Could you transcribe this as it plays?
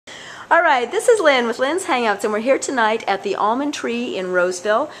All right, this is Lynn with Lynn's Hangouts, and we're here tonight at the Almond Tree in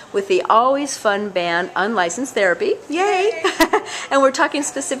Roseville with the always fun band Unlicensed Therapy. Yay! And we're talking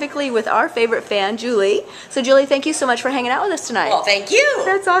specifically with our favorite fan, Julie. So, Julie, thank you so much for hanging out with us tonight. Well, thank you.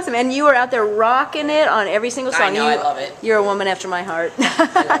 That's awesome. And you were out there rocking it on every single song. I know, I love it. You're a woman after my heart.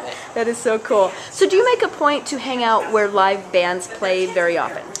 I love it. That is so cool. So, do you make a point to hang out where live bands play very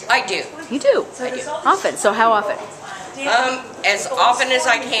often? I do. You do? I do. Often. So, how often? As often as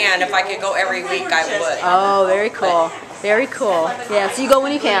I can. If I could go every week, I would. Oh, very cool. Very cool. Yeah, so you go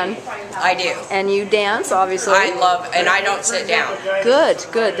when you can. I do. And you dance, obviously. I love, and I don't sit down. Good,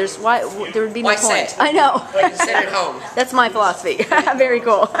 good. There would be no Why point. sit? I know. Sit at home. That's my philosophy. Very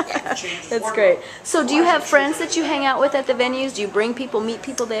cool. That's great. So do you have friends that you hang out with at the venues? Do you bring people, meet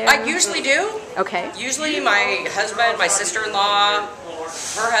people there? I usually do. Okay. Usually my husband, my sister-in-law,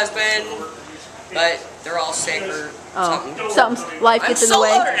 her husband, but they're all sick or something. Life gets in the way.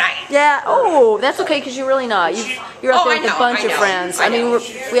 I'm solo tonight. Yeah. Oh, that's okay because you're really not. You're up there with a bunch of friends. I mean,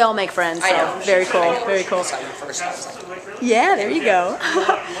 we all make friends. So very cool. Very cool. Yeah, there you go.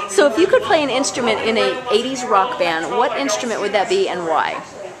 So if you could play an instrument in a 80s rock band, what instrument would that be and why?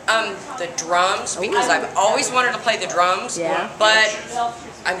 The drums, because I've always wanted to play the drums. Yeah. But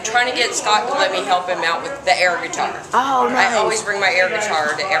I'm trying to get Scott to let me help him out with the air guitar. Oh, nice. I always bring my air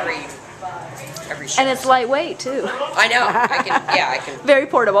guitar to every show. And it's lightweight too. I know. I can. Very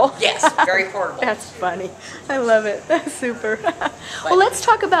portable. Yes, very portable. That's funny. I love it. That's super. Well, let's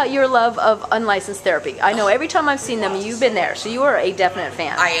talk about your love of Unlicensed Therapy. I know every time I've seen them, you've been there, so you are a definite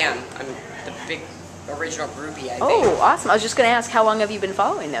fan. I am. I'm the big original groupie, I think. Oh, awesome. I was just going to ask, how long have you been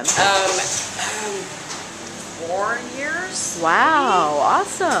following them? 4 years. Wow,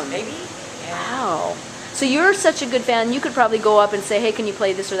 awesome. Maybe. Yeah. Wow. So you're such a good fan, you could probably go up and say, hey, can you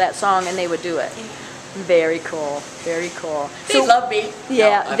play this or that song, and they would do it. Very cool. Very cool. They love me.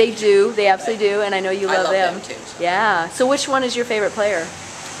 Yeah, no, they do. They absolutely do, and I know you love them. I love them too. So. Yeah. So which one is your favorite player?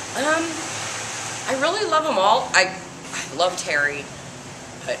 I really love them all. I love Terry,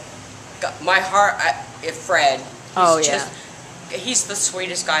 but my heart, if Fred, he's the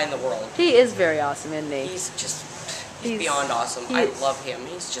sweetest guy in the world. He is very awesome, isn't he? He's beyond awesome. I love him.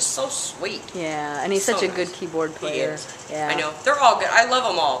 He's just so sweet. Yeah, and he's such a good keyboard player. He is. Yeah. I know. They're all good. I love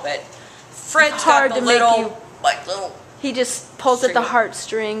them all, but Fred's got the little. He just pulls at the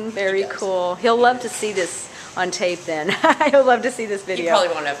heartstring. Very cool. He'll love to see this on tape then. He'll love to see this video. He probably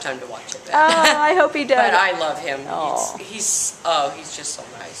won't have time to watch it then. Oh, I hope he does. But I love him. Oh. He's just so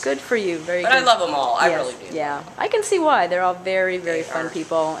nice. Good for you. Very good. But I love them all. I really do. Yeah. I can see why. They're all very, very fun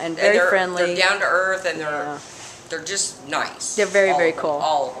people and very friendly. They're down to earth and they're just nice. They're very, very cool.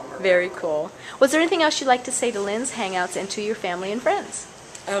 All of them are very cool. Was there anything else you'd like to say to Lynn's Hangouts and to your family and friends?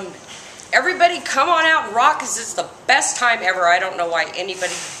 Everybody come on out and rock, because it's the best time ever. I don't know why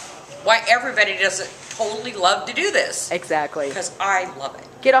everybody doesn't totally love to do this. Exactly. Because I love it.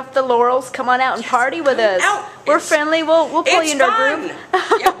 Get off the laurels. Come on out and party with us. We're friendly. We'll pull you into our group.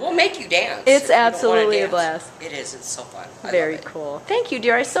 Yeah, we'll make you dance. It's absolutely a blast. It is. It's so fun. Very cool. Thank you,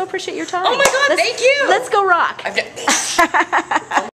 dear. I so appreciate your time. Oh my God, thank you. Let's go rock.